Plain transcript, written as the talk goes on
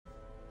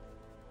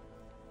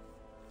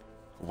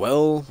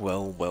Well,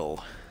 well,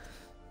 well.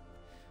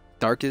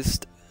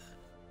 Darkest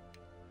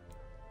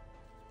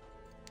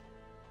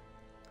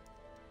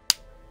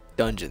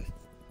dungeon.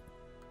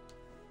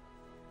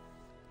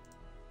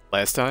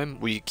 Last time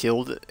we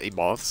killed a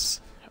boss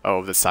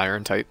of the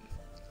Siren type.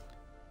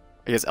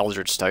 I guess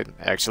Eldritch type,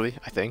 actually,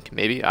 I think.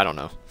 Maybe? I don't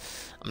know.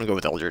 I'm gonna go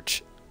with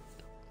Eldritch.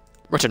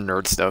 Bunch of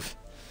nerd stuff.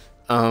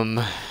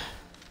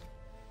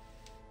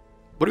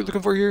 What are we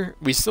looking for here?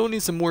 We still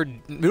need some more.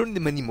 We don't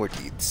need many more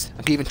deeds.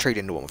 I can even trade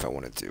into them if I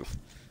wanted to.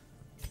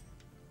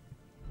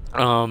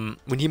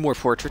 We need more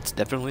portraits,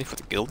 definitely, for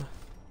the guild.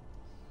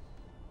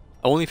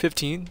 Only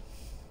 15.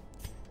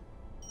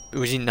 We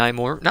need 9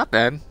 more. Not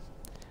bad.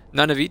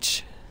 9 of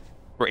each.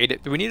 Or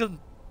 8. Do we need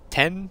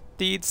 10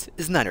 deeds?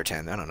 Is 9 or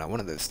 10? I don't know. One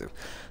of those two.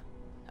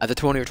 Either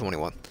 20 or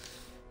 21.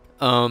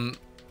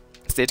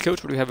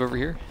 Stagecoach, what do we have over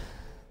here?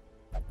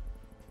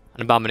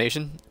 An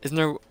Abomination. Isn't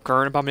there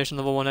current Abomination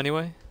level 1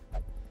 anyway?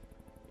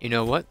 You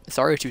know what?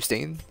 Sorry to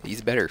Stain.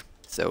 He's better.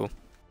 So.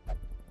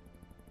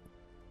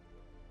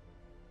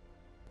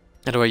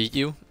 How do I eat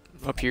you?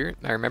 Up here.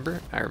 I remember.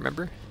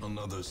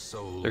 Another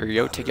soul there you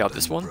go. Take out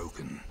this one.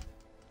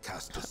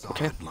 Cast aside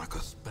Okay. like a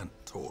spent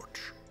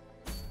torch.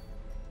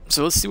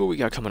 So let's see what we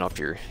got coming up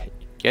here.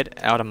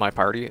 Get out of my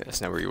party.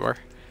 That's not where you are.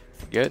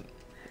 Get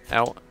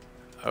out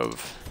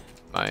of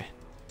my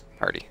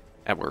party.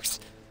 That works.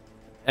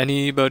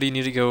 Anybody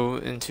need to go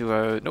into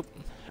a... Nope.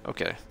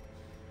 Okay.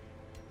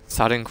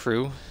 Sodden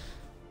Crew.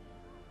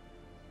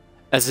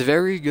 That's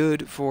very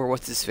good for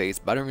what's his face,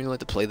 but I don't really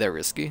like to play that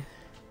risky.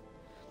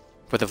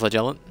 For the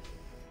Flagellant.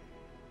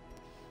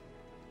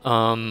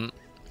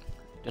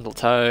 Gentle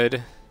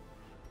Tide.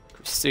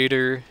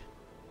 Crusader.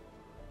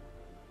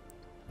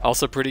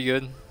 Also pretty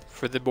good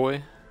for the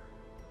boy.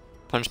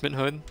 Punishment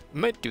Hood. We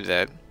might do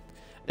that.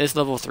 It's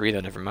level 3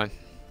 then, never mind.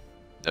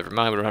 Never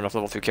mind, we don't have enough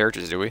level 2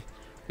 characters, do we?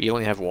 We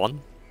only have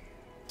 1?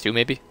 2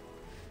 maybe?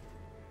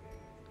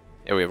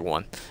 Yeah, we have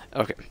 1.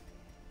 Okay.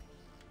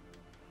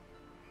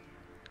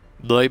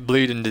 Blight,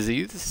 Bleed, and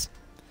Disease.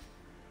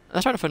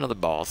 Let's try to find another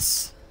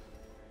boss.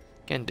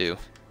 Can do.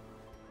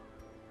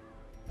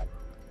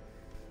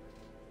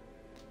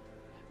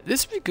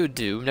 This we could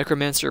do.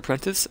 Necromancer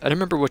Apprentice. I don't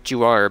remember what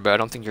you are, but I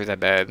don't think you're that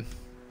bad.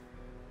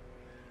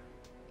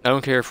 I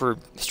don't care for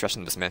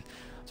stressing this man.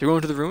 So we're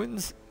going to the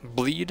ruins.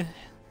 Bleed.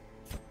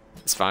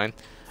 It's fine.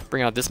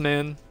 Bring out this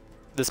man.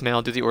 This man,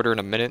 I'll do the order in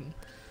a minute.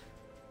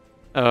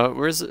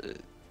 Where's...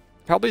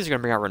 Probably he's going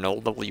to bring out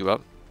Renault, level you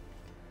up.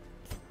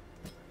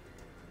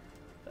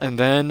 And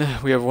then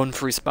we have 1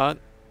 free spot.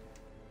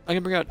 I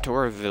can bring out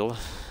Toraville.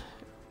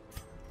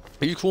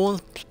 Are you cool in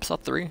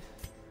spot 3?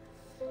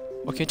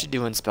 What can't you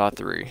do in spot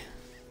 3?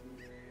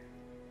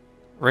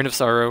 Reign of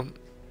Sorrow.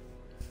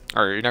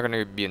 Alright, you're not going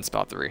to be in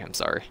spot 3, I'm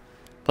sorry.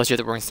 Plus you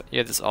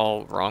had this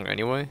all wrong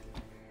anyway.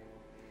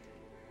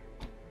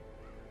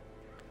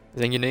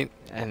 Zingunate,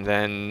 and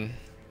then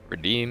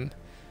Redeem.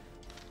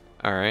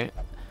 Alright.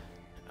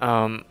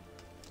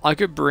 I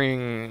could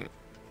bring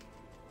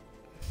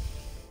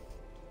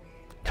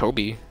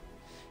Toby.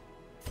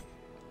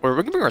 Or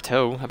we can bring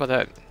Arto. How about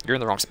that? You're in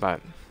the wrong spot.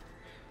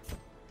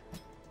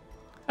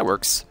 That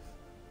works.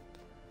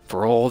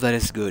 For all that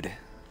is good.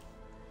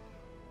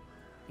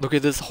 Look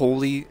at this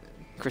holy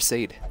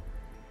crusade.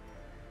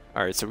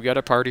 Alright, so we got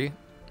a party.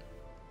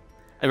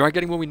 And we're not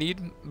getting what we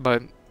need,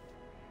 but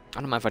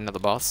I don't mind fighting another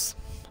boss.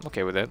 I'm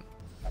okay with it.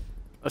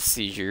 Let's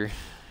see here.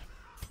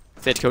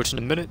 Stagecoach in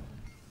a minute.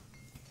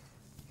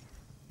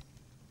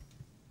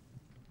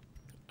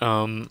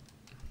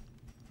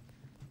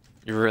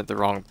 You're at the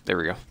wrong... There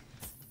we go.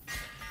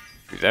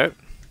 Do that.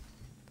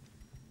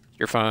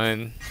 You're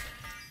fine.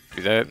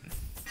 Do that.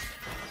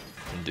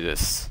 And do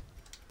this.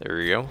 There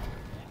we go.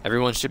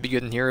 Everyone should be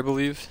good in here, I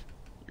believe.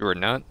 You are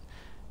not.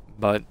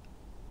 But...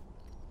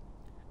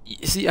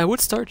 You see, I would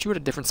start you at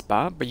a different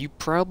spot, but you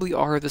probably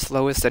are the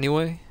slowest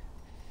anyway.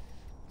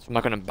 So I'm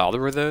not going to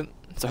bother with it.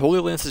 So Holy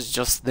Lance is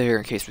just there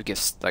in case we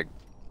get, like,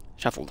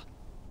 shuffled.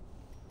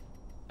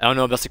 I don't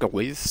know if that's like a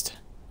waste.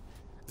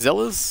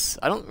 Zealous,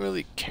 I don't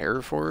really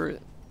care for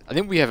it. I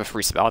think we have a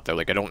free spot though,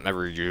 like I don't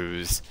ever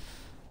use...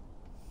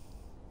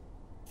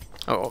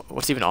 Oh,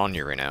 what's even on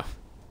here right now?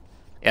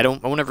 Yeah, I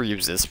won't ever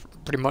use this,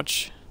 pretty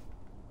much.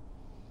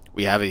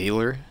 We have a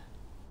healer.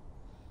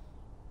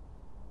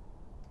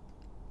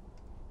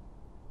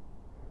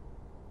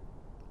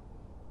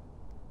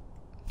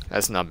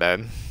 That's not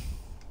bad.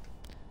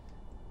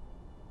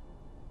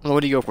 Well,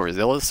 what do you go for,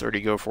 Zealous, or do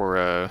you go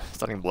for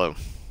Stunning Blow?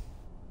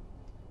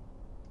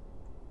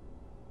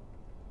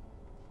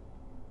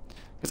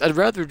 Because I'd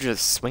rather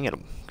just swing at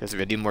him, because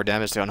we do more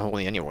damage to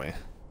Unholy anyway.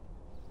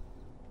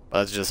 But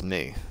that's just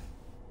me.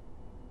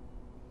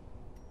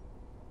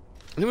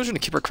 I think we're going to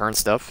keep our current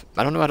stuff.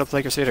 I don't know how to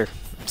play Crusader.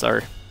 I'm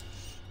sorry.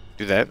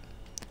 Do that.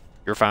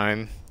 You're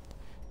fine.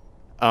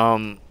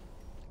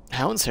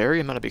 Hound's Harry,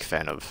 I'm not a big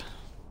fan of.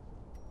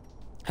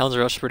 Hound's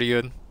Rush, pretty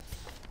good.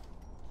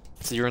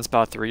 So you're in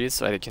spot 3,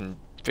 so I can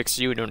fix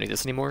you. We don't need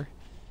this anymore.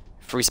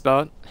 Free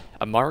spot.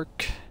 A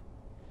mark.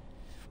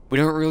 We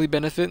don't really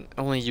benefit.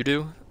 Only you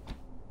do.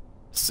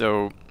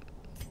 So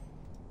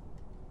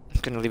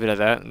gonna leave it at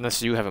that,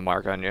 unless you have a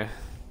mark on you.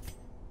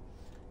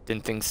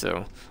 Didn't think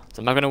so. So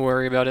I'm not gonna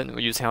worry about it, we'll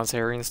use House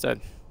Harry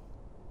instead.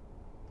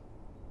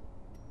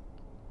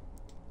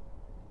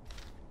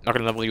 Not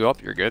gonna level you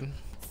up, you're good.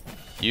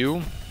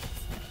 You.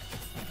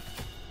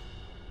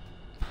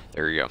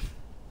 There you go.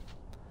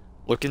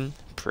 Looking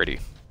pretty.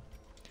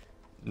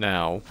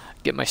 Now,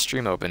 get my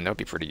stream open, that would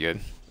be pretty good.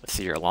 Let's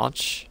see your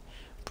launch.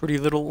 Pretty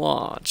little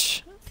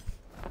launch.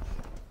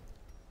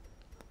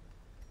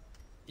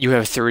 You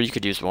have 3, you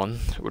could use 1.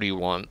 What do you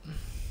want?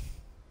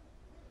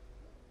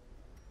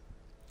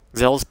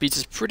 Zealous Beach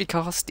is pretty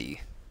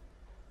costly.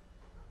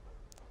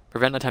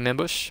 Prevent a time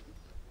ambush?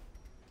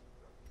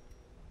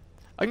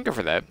 I can go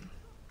for that.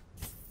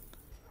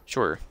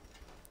 Sure.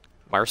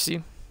 Marcy?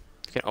 You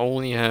can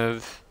only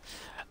have...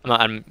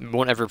 I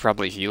won't ever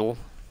probably heal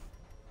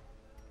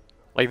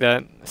like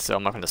that, so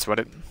I'm not going to sweat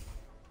it.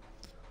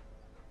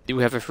 Do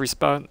we have a free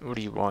spot? What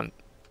do you want?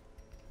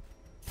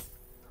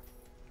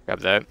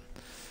 Grab that.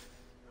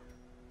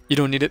 You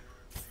don't need it.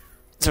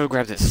 So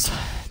grab this.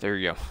 There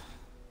you go.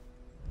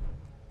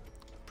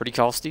 Pretty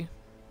costly.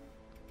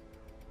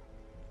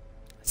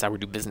 That's how we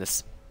do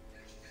business.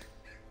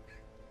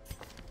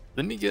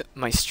 Let me get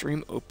my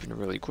stream open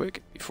really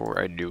quick before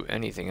I do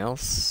anything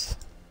else.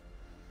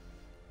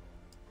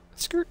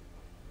 Skirt.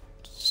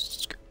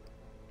 Skirt.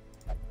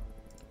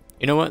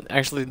 You know what?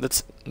 Actually,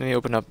 let me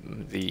open up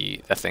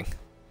that thing.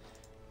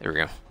 There we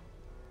go.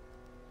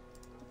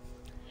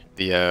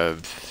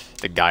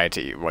 The guide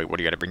to what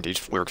do you got to bring to each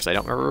floor? Because I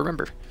don't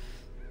remember.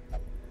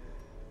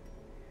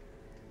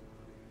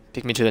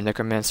 Take me to the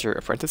Necromancer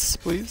Apprentice,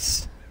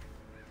 please.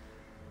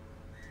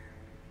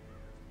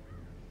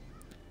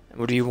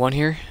 What do you want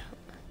here?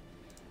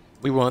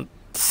 We want...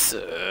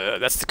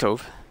 that's the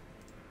cove.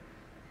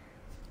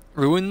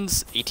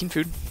 Ruins, 18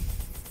 food.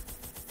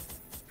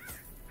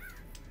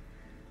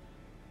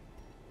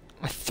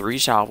 3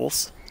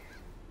 shovels.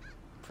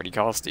 Pretty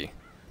costly.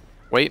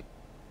 Wait.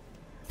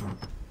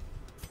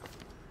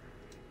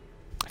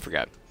 I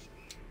forgot.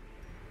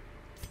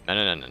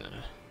 No.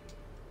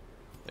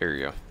 There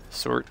you go.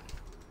 Sort.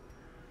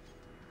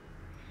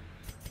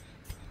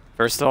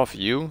 First off,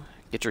 you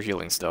get your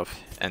healing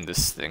stuff and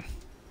this thing.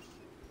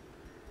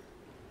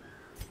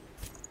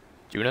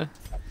 Juna?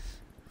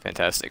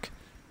 Fantastic.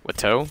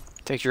 Watteau,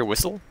 take your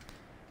whistle.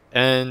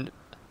 And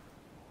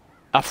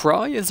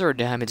Afra is our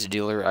damage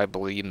dealer, I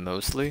believe,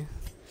 mostly.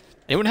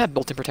 Anyone have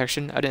built-in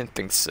protection? I didn't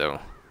think so.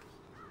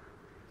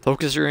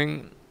 Focus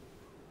ring.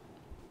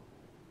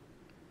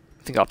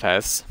 I think I'll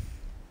pass.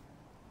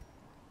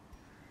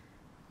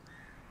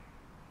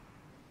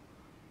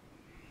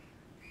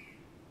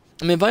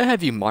 I mean, if I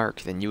have you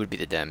mark, then you would be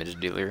the damage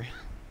dealer.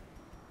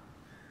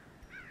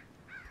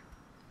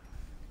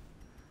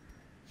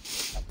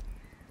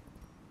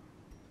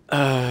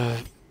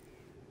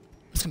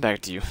 Let's come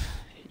back to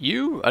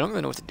you. I don't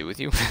really know what to do with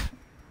you.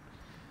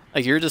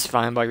 Like, you're just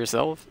fine by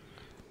yourself.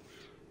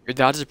 Your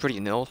dodge is pretty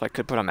nil, so I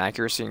could put on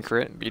accuracy and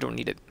crit, but you don't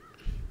need it.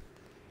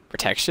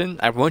 Protection?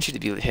 I want you to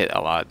be hit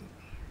a lot.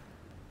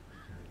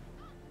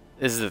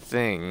 This is the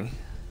thing.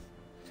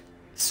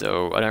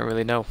 So, I don't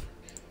really know.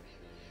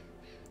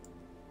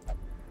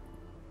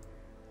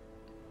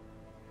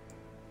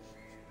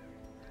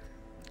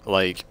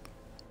 Like...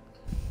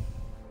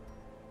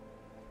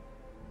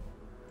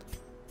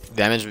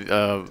 damage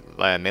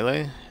via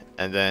melee,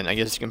 and then I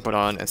guess you can put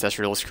on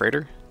Ancestral's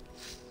Crater.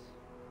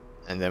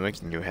 And then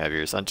you have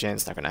your Sun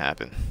Chance, not gonna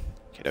happen.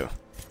 Kiddo.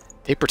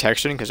 Take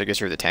protection, because I guess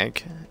you're the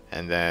tank,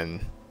 and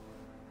then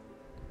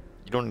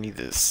you don't need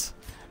this.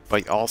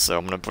 But also,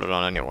 I'm gonna put it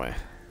on anyway.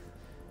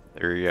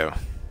 There you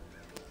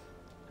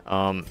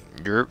go.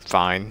 You're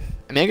fine.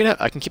 I mean,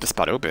 I can keep a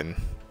spot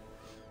open.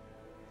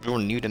 You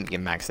don't need them to get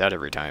maxed out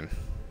every time.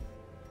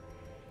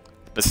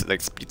 But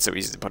like, speed's so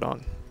easy to put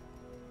on.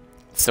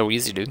 It's so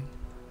easy, dude.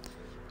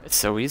 It's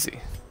so easy.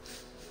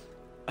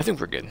 I think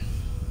we're good.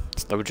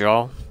 Slow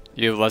draw.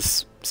 You have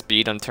less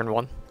speed on turn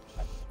 1.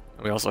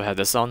 And we also have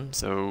this on,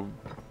 so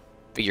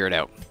figure it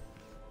out.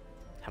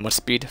 How much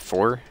speed?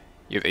 4?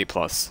 You have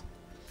 8+.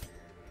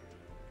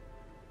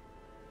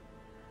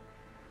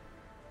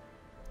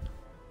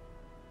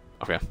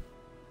 Okay.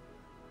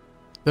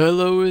 That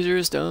lowers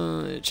your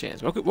stun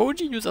chance. What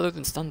would you use other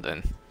than stun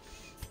then?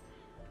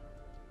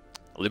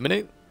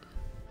 Illuminate?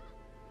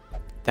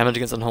 Damage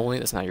against Unholy?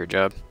 That's not your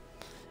job.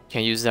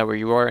 Can't use that where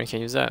you are and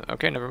can't use that.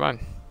 Okay, never mind.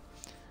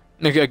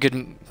 Maybe I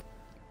could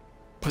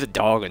put a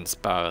dog in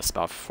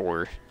spot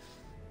 4. If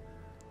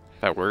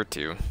I were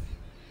to.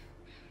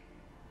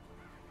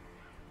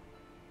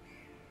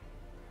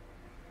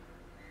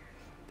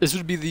 This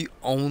would be the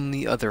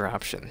only other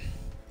option.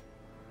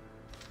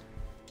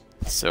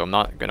 So I'm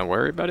not gonna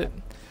worry about it.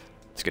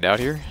 Let's get out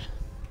here.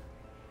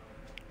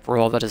 For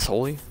all that is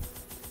holy.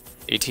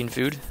 18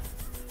 food.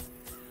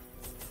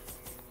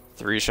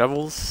 3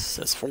 shovels.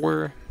 That's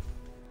 4.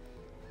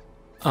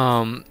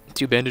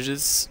 2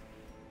 bandages.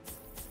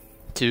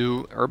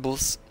 2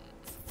 herbals.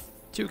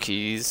 2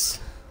 keys.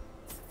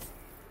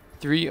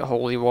 3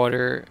 holy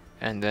water.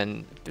 And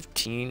then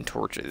 15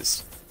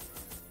 torches.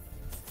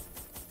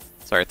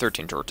 Sorry,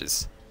 13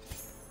 torches.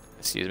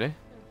 Excuse me.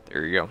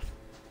 There you go.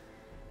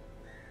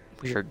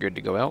 We are good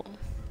to go out.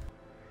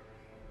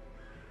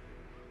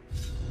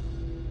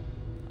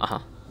 Uh-huh.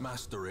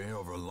 Mastery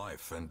over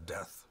life and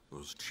death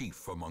was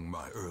chief among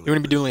my early. You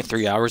want to be doing like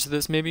 3 hours of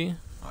this, maybe?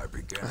 I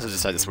began Let's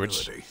decide to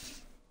switch. humility,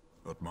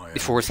 but my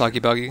Before it's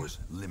ambition Buggy. was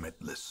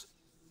limitless.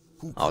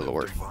 Who Oh, could have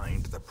Lord.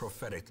 divined the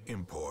prophetic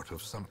import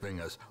of something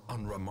as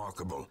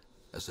unremarkable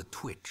as a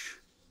twitch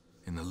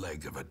in the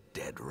leg of a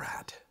dead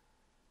rat?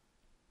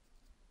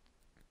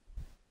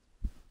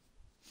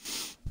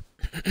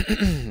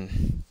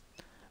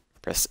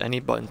 Press any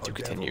button to A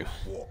continue.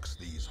 devil walks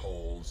these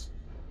halls.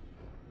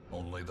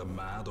 Only the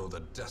mad or the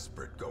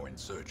desperate go in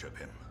search of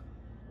him.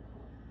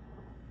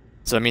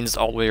 So that means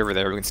all the way over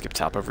there. We can skip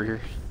top over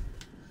here.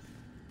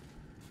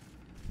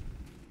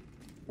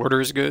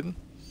 Order is good.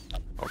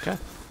 Okay.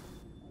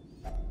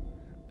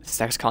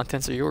 Stack's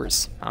contents are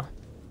yours, huh?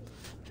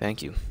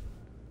 Thank you.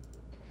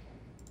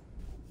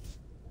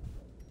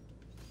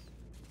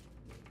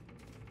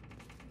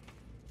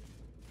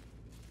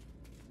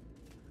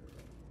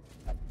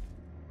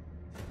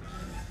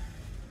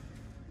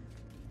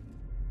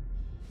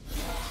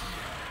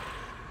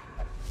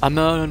 I'm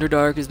out under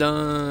Darkest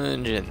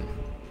Dungeon.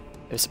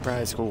 A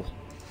surprise, cool.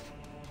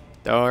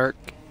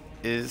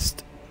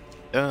 Darkest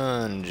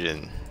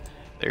Dungeon.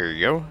 There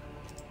you go.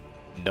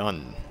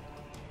 Done.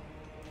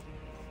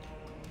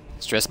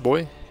 Stress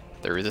boy?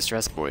 There is a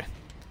stress boy.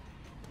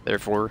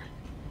 Therefore,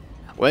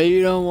 well,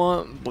 you don't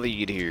want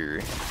bleed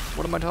here.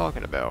 What am I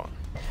talking about?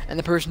 And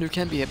the person who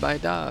can be hit by a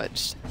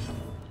dodge.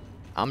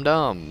 I'm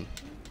dumb.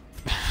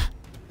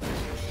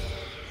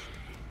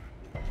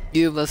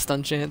 You have less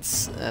stun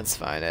chance? That's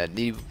fine, Ed.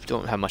 You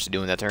don't have much to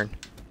do in that turn.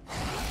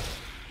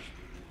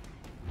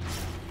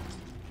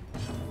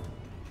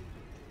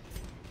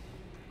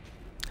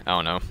 I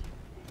don't know.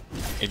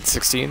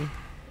 816?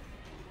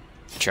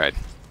 Tried.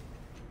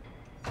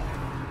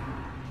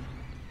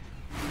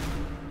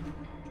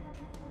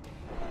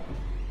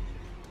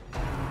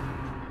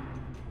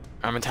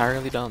 I'm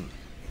entirely dumb.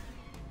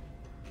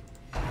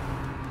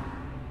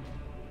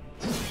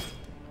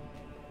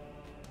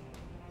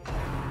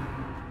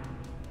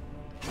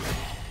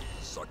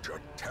 Such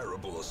a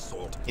terrible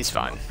assault. He's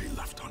fine. Cannot be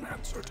left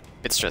unanswered.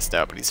 Bit stressed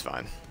out, but he's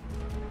fine.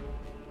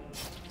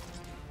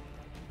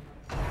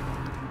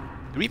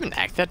 Did we even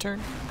act that turn?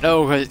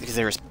 No, because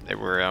they were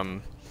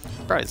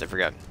surprised, I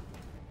forgot.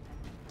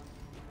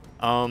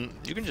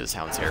 You can just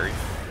Hound's Harry.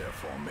 Their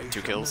formation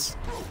 2 kills. is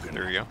broken.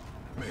 There we go.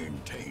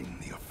 Maintain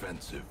the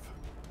offensive.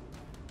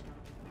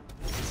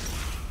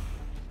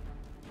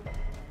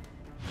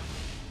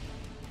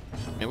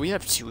 And we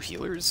have 2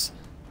 healers.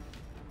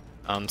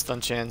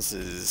 Stun chance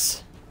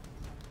is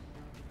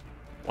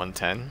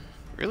 110.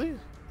 Really?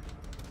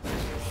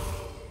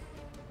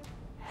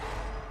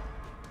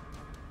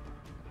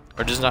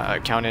 Or does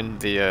not count in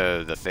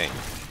the thing.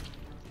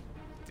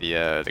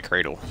 The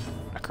cradle.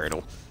 Not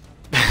cradle.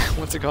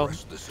 What's it called?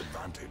 Press this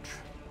advantage.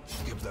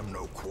 Give them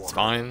no quarter. It's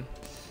fine.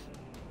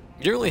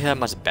 You don't really have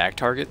much back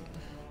target.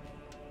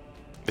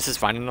 This is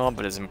fine and all,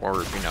 but it's more,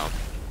 you know,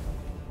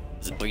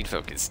 it's bleed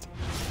focused.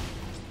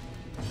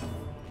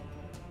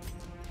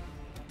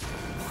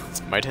 Let's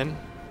smite him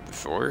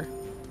before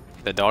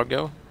the dog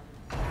go.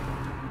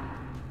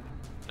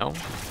 No.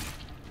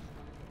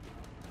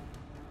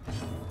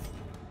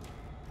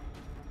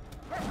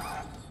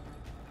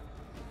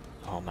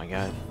 Oh my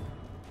god.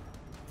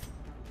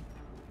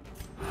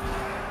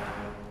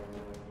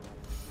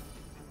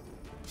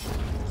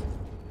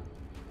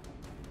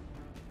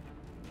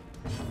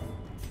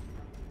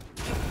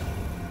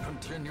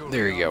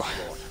 There you go.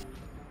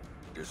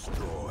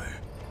 Destroy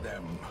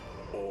them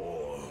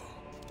all.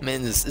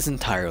 Man, this is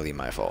entirely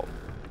my fault.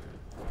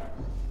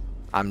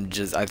 I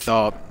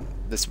thought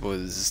this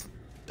was,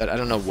 I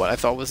don't know what I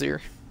thought was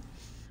here.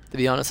 To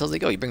be honest, I was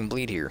like, oh, you bring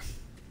bleed here.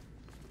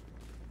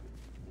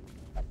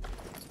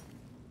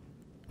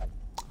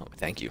 Oh,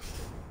 thank you.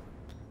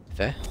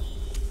 Fe?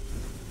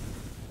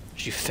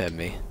 You fed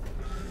me.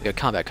 We got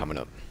combat coming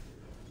up.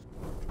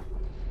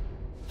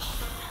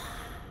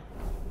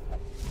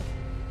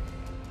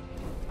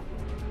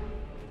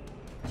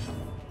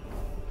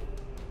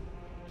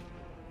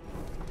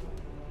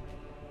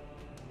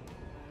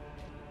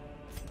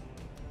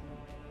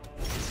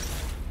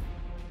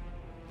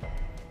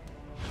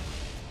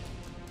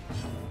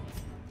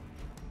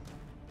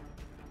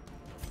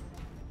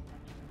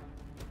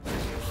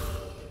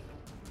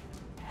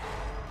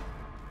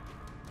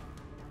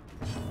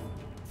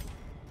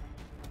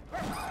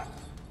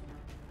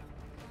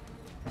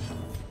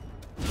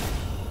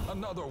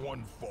 Another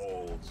one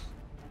falls.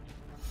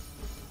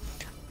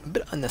 A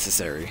bit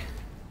unnecessary.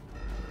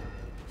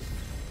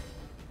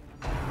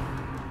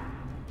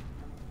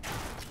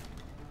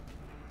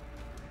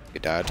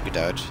 Good dodge, good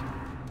dodge.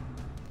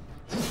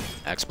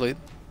 Axe blade?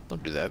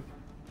 Don't do that.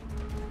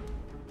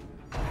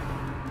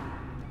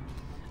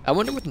 I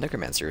wonder what the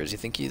Necromancer is. You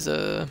think he's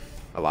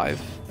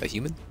alive? A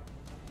human?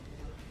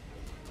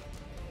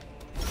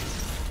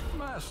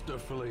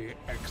 Masterfully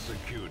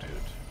executed.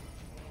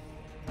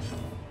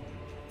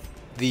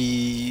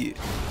 The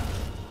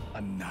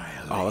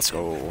Annihilate. Oh, let's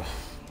go.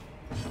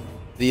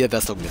 The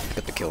Vestal can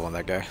get the kill on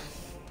that guy.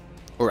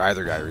 Or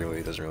either guy, really.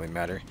 It doesn't really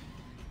matter.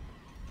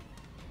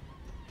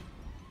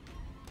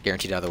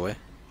 Guaranteed out of the way.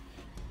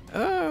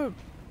 I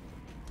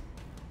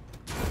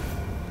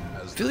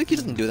feel like he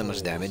doesn't do that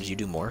much damage. You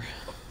do more.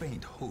 A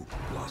faint hope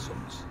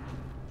blossoms.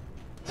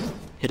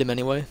 Hit him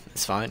anyway.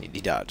 It's fine.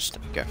 He dodged.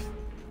 Okay.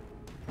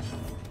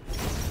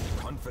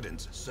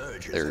 Confidence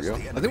surges. There we go.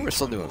 I think we're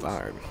still doing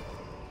fine.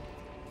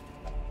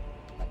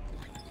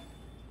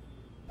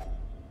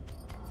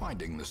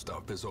 Finding the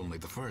stuff is only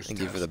the first Thank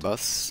you for the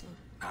bus.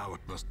 Now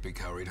it must be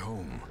carried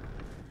home.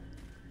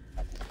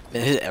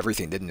 It hit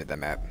everything, didn't it, that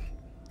map?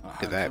 A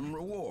Look at that. handsome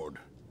reward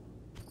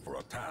for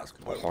a task.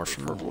 A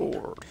handsome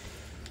reward.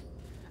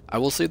 I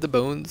will save the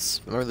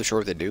bones. I'm not really sure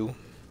what they do.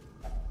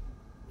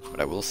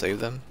 But I will save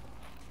them.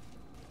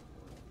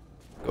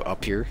 Go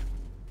up here.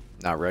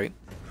 Not right.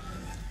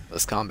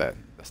 Let's combat.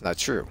 That's not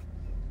true.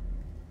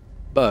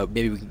 But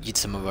maybe we can get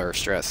some of our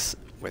stress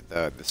with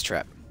this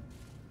trap.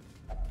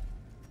 I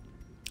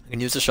can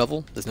use the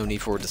shovel. There's no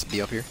need for it to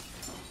be up here.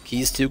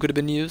 Keys too could have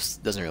been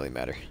used. Doesn't really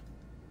matter.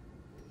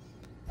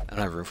 I don't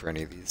have room for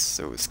any of these,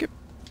 so skip.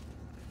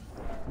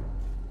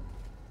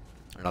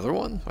 Another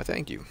one? Why,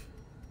 thank you.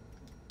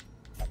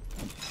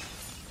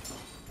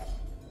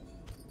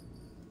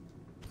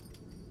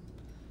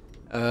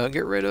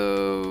 Get rid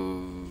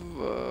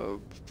of...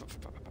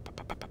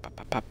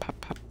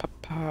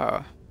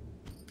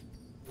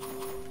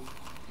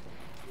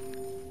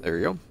 There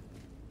we go.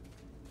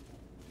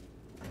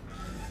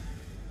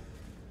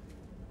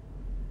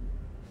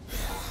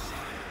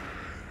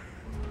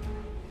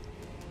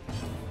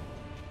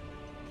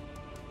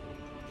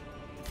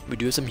 We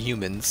do have some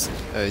humans.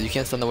 You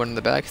can't stun the one in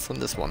the back, stun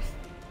this one.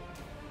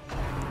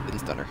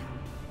 Didn't stun her.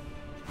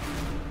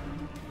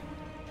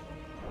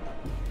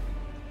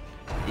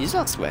 He's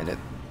not sweating it.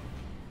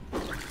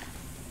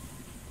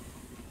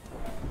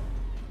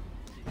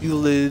 He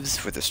lives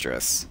for the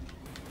stress.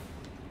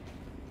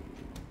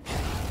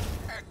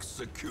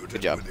 Executed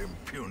Good job. with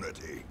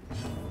impunity.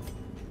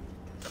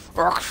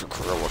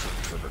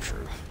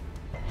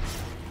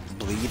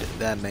 Bleed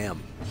that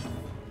ma'am.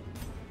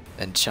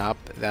 And chop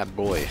that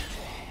boy.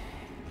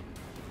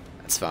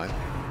 That's fine.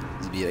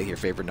 This would be like your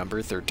favorite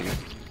number, 13.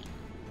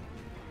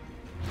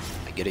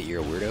 I get it,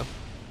 you're a weirdo.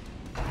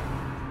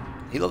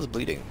 He loves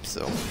bleeding,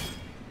 so...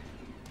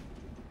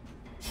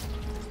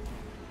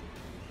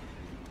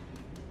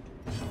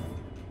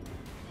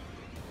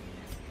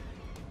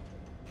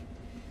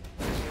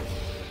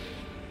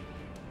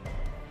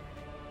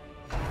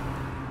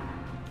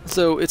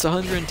 So it's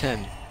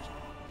 110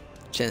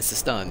 chance to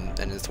stun,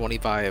 and it's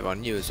 25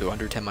 on you, so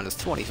 110 minus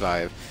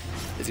 25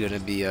 is going to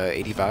be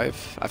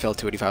 85. I failed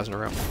 2 85s in a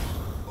row.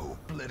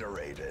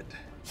 Obliterated.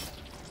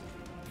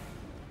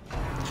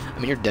 I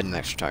mean, you're dead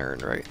next turn,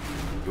 right?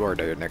 You are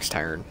dead next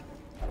turn.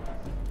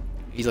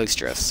 He's like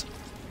stress.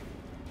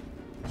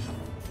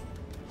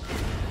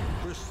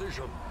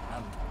 Precision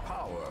and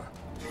power.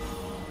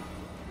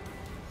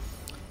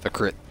 The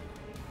crit.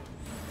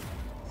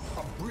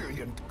 A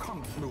brilliant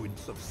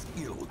confluence of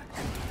skill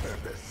and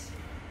purpose.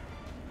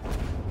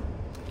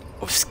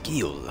 Of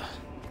skill.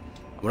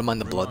 I wouldn't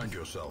mind the blood. Remind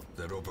yourself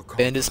that Bandage,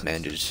 overconfidence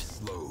bandage. is a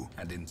slow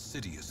and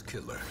insidious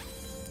killer.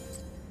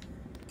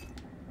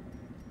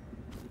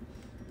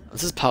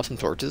 Let's just pop some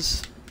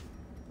torches.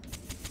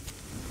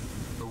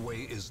 The way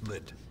is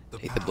lit. The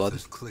Hate the path blood.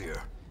 is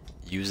clear.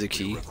 Use a You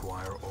key.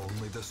 require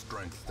only the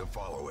strength to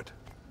follow it.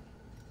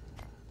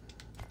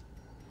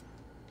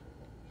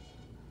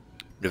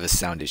 Bit of a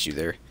sound issue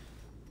there.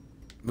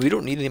 We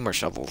don't need any more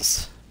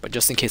shovels, but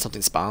just in case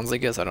something spawns, I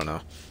guess. I don't know.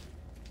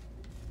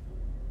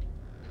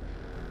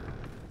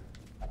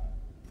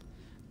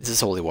 This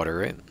is holy water,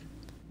 right?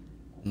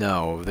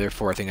 No,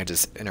 therefore I think I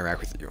just interact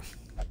with you.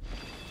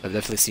 I've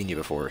definitely seen you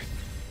before.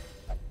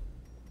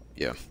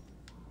 Yeah.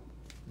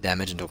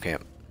 Damage until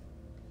camp.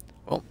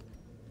 Well.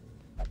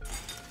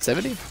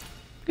 70?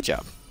 Good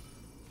job.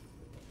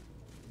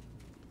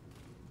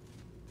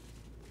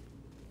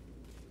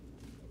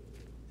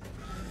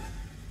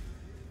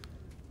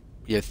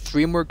 Yeah,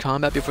 3 more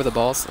combat before the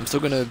boss. I'm still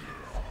gonna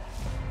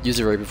use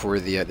it right before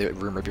the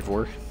room right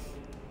before.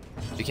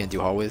 You can't do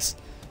hallways.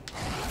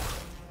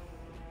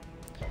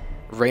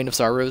 Reign of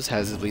Sorrows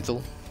has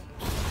lethal.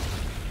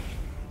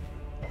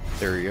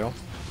 There we go.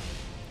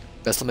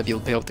 Best might be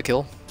able to pay off the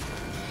kill.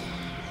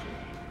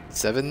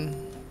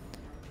 7.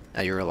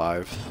 Now you're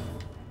alive.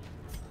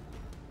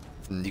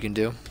 Nothing you can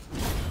do.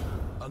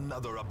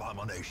 Another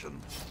abomination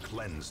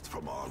cleansed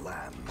from our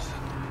lands.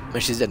 I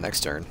mean, she's dead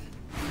next turn.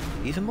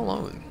 Leave him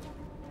alone.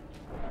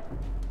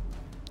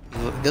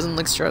 He doesn't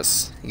like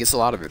stress. He gets a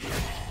lot of it.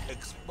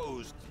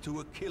 Exposed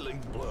to a killing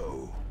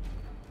blow.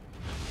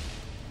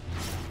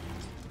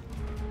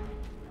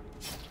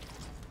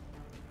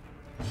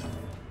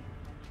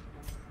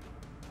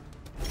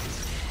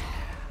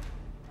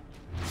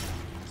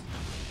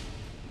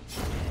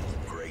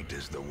 Great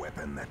is the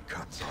weapon that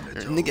cuts on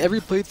its I think own.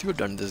 every playthrough I've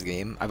done in this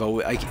game, I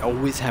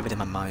always have it in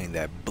my mind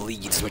that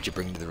bleed is what you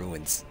bring to the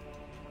ruins.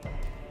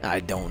 I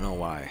don't know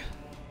why.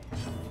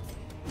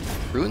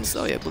 Ruins?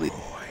 Oh yeah, I believe.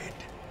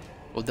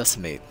 Well,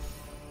 decimate.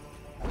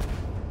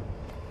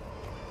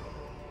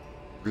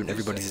 Ruin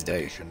everybody's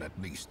day. At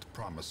least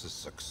promises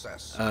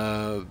success.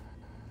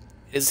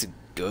 It's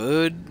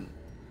good,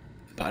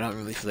 but I don't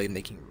really feel like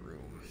making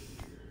room.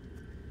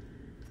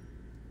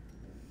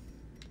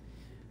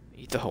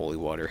 Eat the holy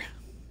water.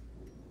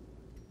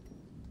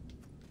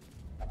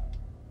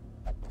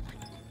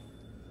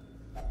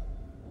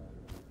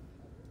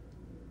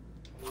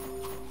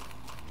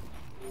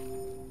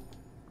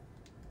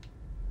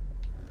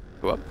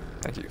 Go up.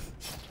 Thank you.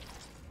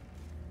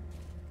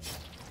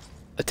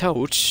 A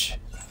torch.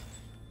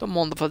 Don't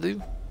mind if I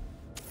do.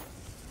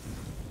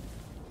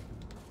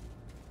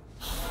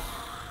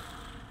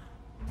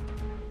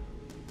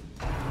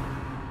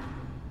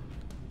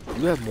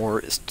 You have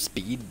more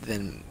speed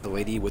than the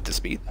lady with the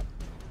speed.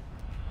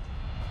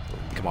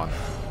 Come on.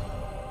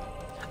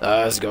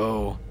 Let's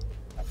go.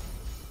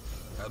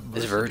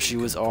 This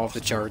virtue is off the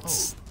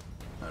charts.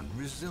 And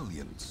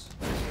resilience.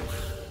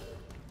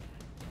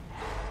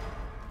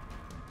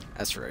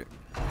 That's right.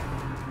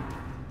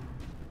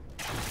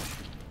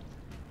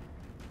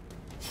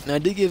 And I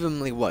did give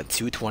him like what,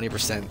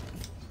 220%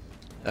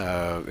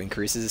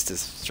 increases to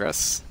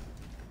stress.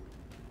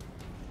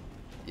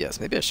 Yes,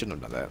 maybe I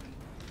shouldn't have done that.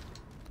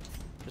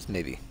 Just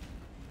maybe.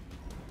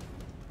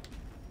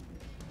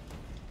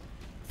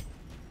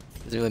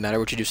 Doesn't really matter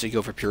what you do, so you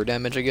go for pure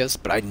damage, I guess.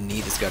 But I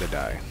need this guy to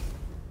die.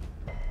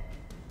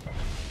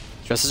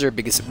 Stress is our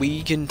biggest.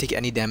 We can take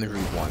any damage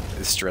we want.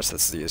 It's stress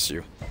that's the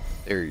issue.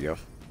 There you go.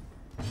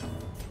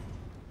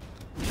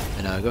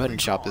 And go ahead and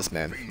chop this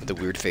man with the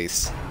weird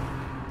face.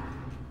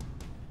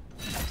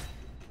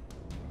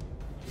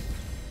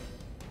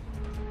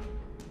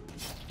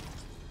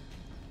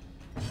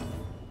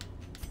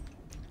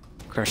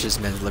 Crush this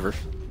man's liver.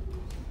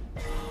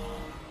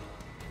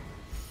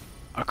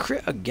 A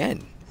crit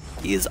again.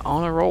 He is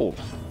on a roll.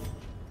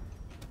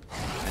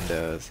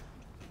 And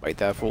bite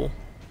that fool.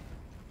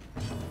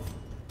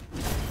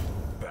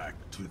 Back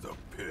to the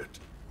pit.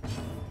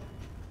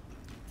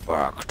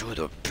 Back to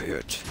the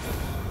pit.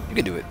 You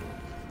can do it.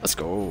 Let's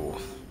go.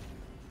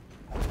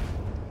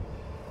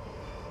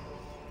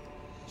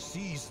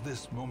 Seize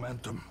this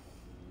momentum.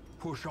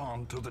 Push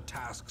on to the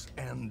task's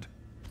end.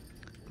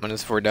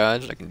 -4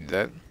 dodge. I can do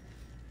that.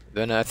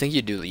 Then I think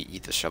you do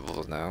eat the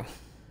shovels now.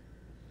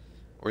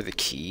 Or the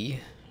key.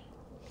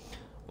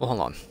 Well, hold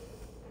on.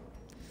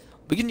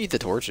 We can eat the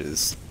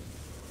torches.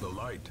 The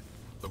light.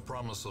 The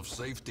promise of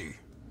safety.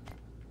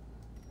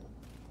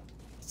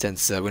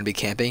 Since we're going to be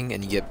camping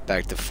and you get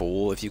back to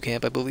full if you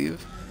camp, I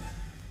believe.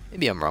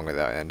 Maybe I'm wrong with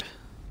that end.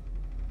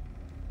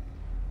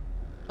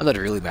 Not that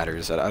it really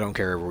matters. I don't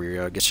care where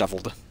you get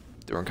shuffled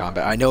during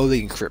combat. I know they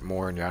can crit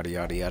more and yada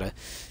yada yada.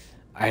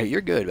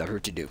 You're good. I've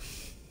heard you do.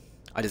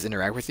 I just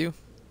interact with you.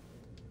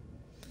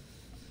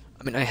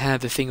 I mean, I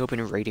have the thing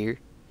open right here.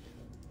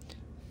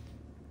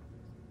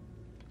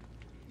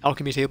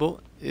 Alchemy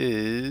table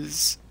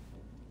is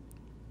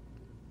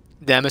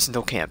damage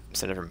until camp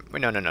instead of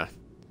no.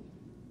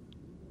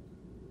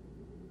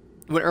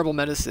 What herbal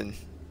medicine?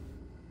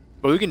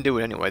 But we can do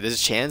it anyway.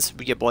 There's a chance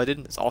we get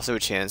blighted. There's also a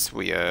chance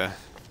we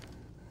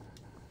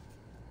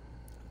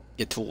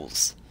get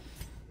tools.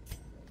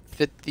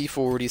 50,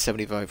 40,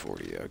 75,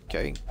 40.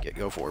 Okay,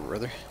 go for it,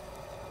 brother.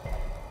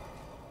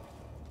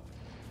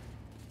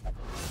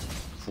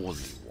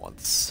 Fully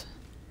once.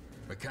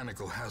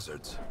 Mechanical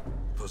hazards.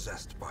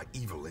 Possessed by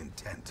evil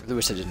intent. I really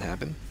wish that didn't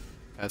happen.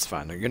 That's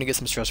fine. You're gonna get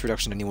some stress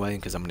reduction anyway,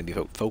 because I'm gonna be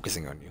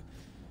focusing on you.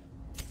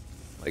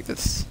 Like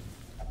this.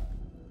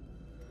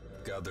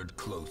 Gathered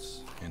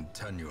close in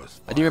tenuous.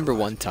 I do remember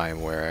one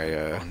time where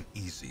I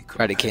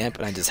tried to camp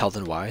and I just held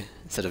in Y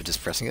instead of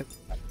just pressing it.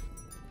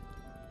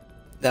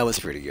 That was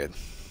pretty good.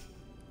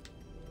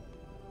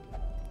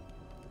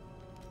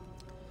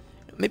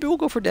 Maybe we'll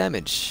go for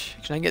damage.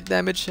 Can I get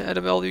damage out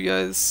of all you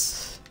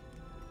guys?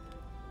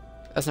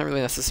 That's not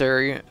really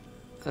necessary,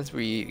 as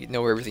we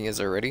know where everything is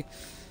already.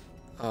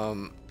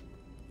 No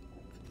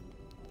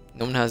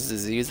one has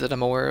disease that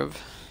I'm aware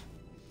of.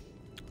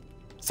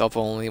 Self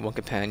only, one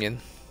companion.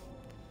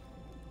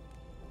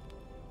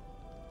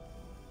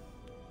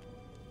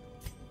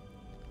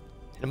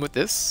 Hit him with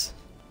this?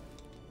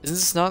 Isn't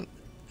this not?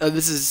 Oh,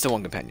 this is still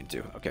one companion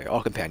too. Okay,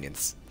 all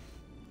companions.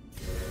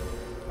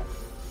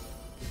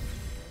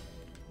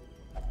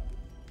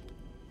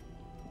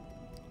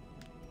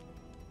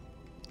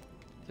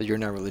 So you're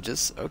not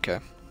religious? Okay.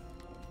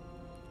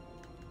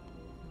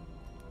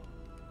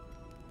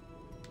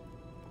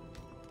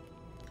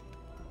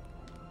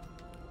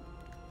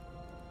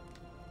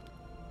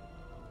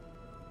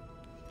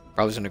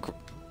 Probably gonna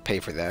pay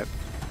for that.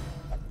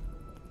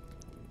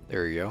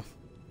 There you go.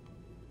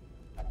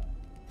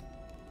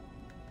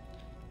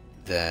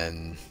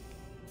 Then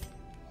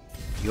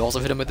you also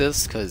hit him with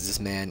this, because this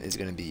man is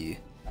gonna be...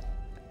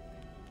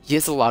 He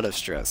has a lot of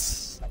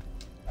stress.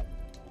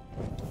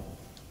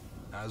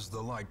 As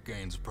the light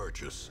gains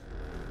purchase,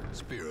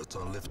 spirits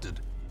are lifted,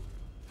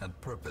 and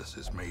purpose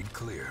is made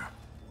clear.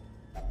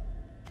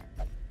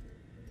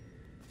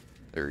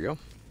 There you go.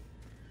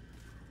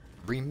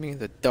 Bring me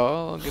the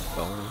dog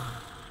bone.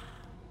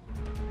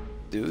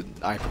 Dude,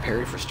 I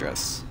prepared for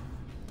stress.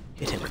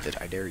 Hit him with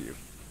it, I dare you.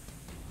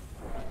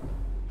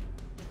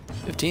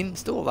 15?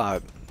 Still a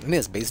lot. I mean,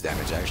 that's base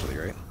damage, actually,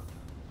 right?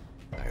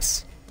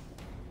 Nice.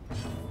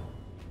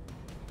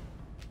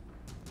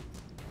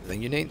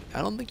 Then you Nate?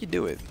 I don't think you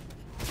do it.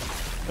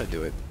 I'm gonna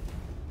do it.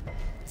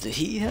 So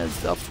he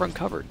has the up front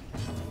covered.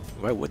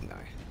 Why wouldn't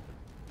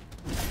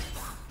I?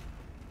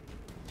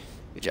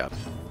 Good job.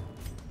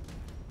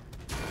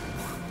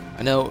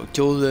 I know,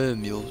 kill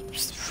them, you'll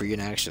free in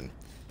action.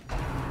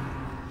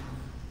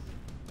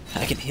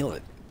 I can heal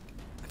it.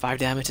 5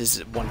 damage is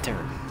 1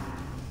 turn.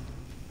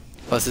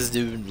 Plus this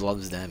dude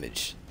loves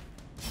damage.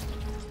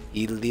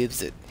 He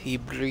lives it. He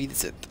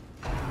breathes it.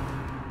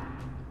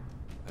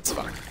 That's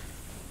fine.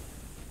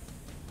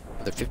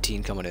 Another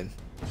 15 coming in.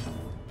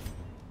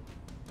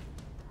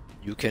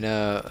 You can,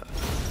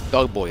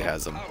 Dog Boy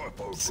has them,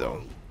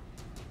 so.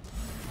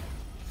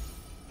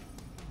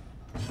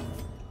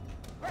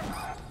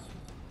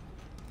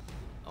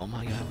 Oh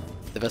my god.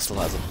 The Vestal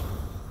has them.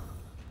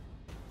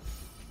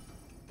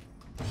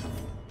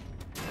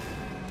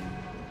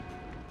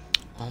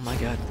 Oh my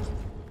god.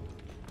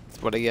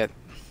 That's what I get.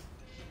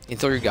 You can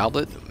throw your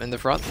goblet in the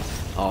front?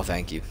 Oh,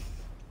 thank you.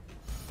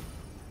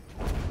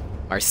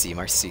 Merci,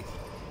 merci.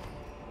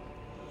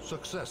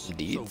 Success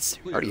Deeds?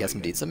 so Already has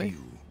some clearly deeds on me? in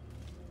view.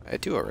 I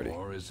had 2 already.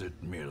 Or is it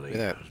merely Look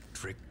at a that.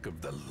 trick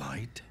of the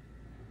light?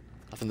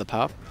 Nothing to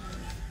pop?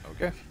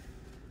 Okay.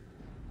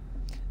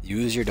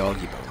 Use your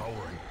doggy bone.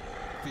 Towering,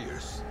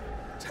 fierce,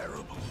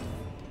 terrible,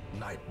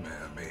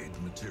 nightmare-made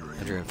material.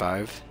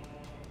 105.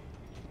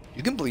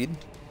 You can bleed.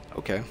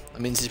 Okay.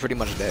 That means he's pretty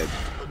much dead.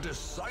 A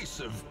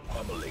decisive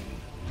pummeling.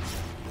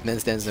 Man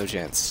stands no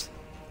chance.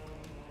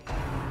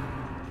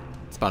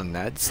 Spawn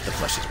Nads, the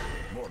flesh is.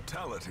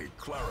 Mortality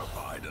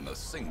clarified in a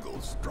single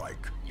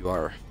strike. You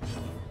are.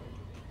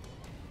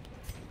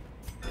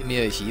 Give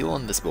me a heal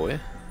on this boy.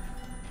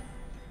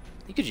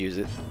 You could use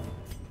it.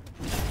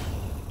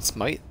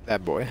 Smite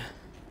that boy.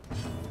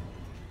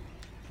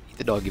 Eat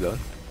the doggy bone.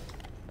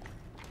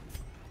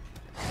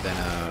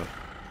 Then,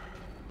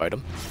 bite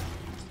him.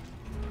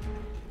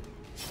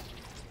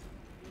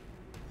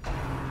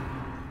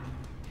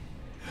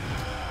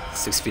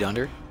 Six feet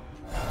under.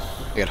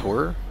 I got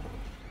horror.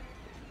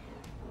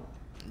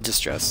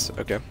 Distress,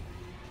 okay.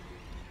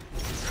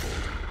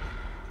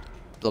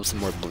 Build up some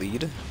more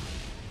bleed.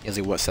 He has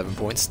like what, 7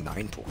 points?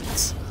 9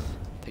 points.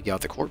 Take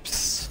out the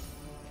corpse.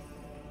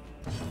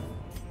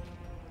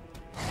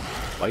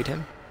 Bite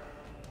him.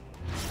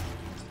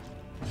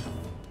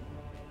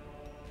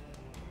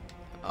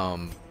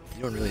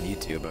 You don't really need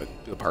to, but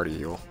do a party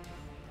heal.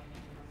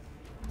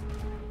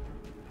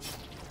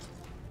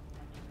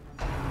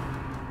 The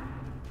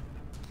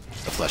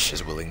flesh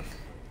is willing.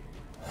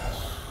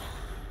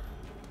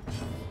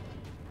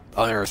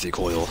 Unearthly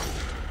coil.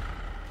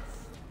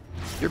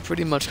 You're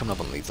pretty much coming up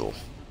on lethal.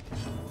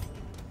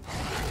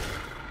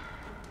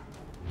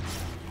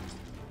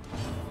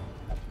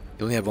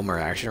 You only have 1 more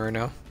action right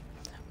now.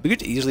 We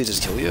could easily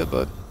just kill you,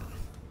 but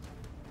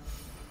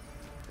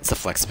it's a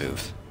flex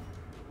move.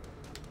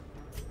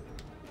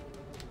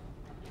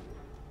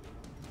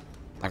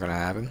 Not gonna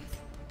happen.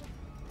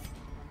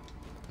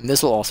 And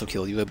this will also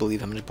kill you, I believe.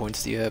 How many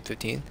points do you have?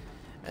 15?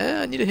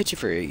 I need to hit you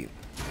for 8.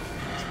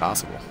 It's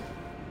possible.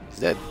 He's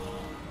dead.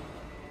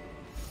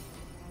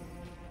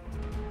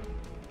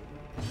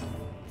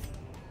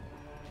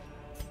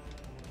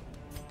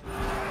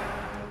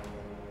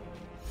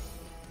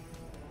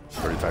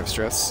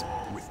 Stress.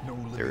 With no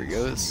There he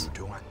living goes. sinew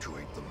to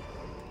actuate them,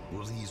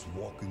 will these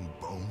walking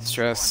bones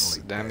Stress,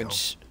 finally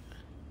damage.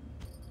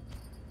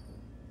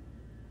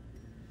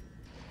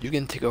 You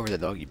can take over the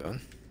doggy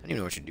bone. I don't even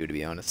know what you do, to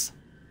be honest.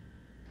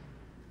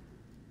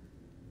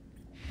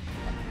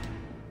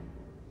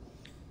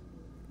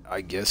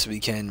 I guess we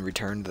can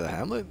return to the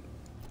hamlet.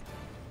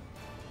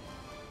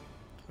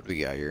 What do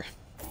we got here?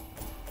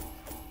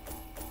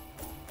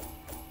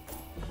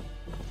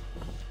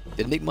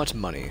 Didn't make much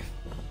money.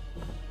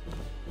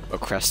 But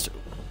crest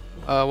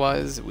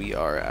wise, we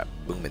are at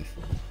booming.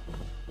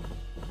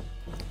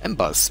 And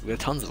bus, we got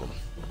tons of them.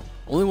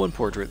 Only 1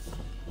 portrait.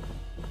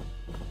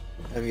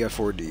 And we got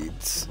 4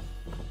 deeds.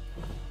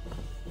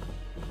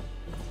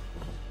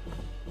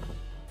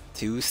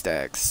 2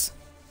 stacks.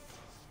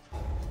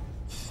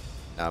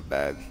 Not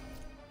bad.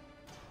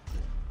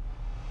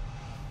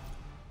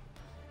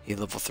 He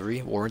level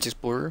 3, Warrant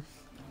Explorer.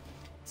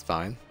 It's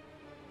fine.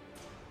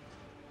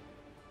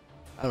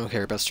 I don't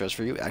care about stress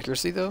for you.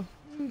 Accuracy though?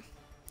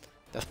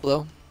 Death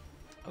Blow?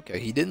 Okay,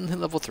 he didn't hit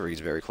level 3, he's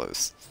very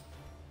close.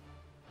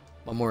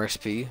 1 more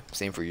XP,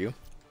 same for you.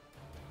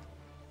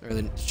 Not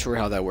really sure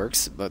how that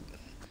works, but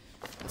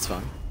that's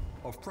fine.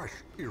 A fresh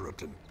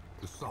irritant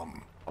to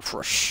some, A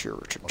fresh a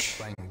irritant.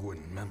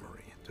 sanguine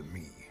memory to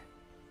me.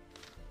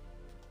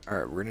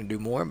 Alright, we're gonna do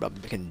more, but I'll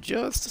be back in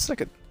just a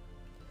second.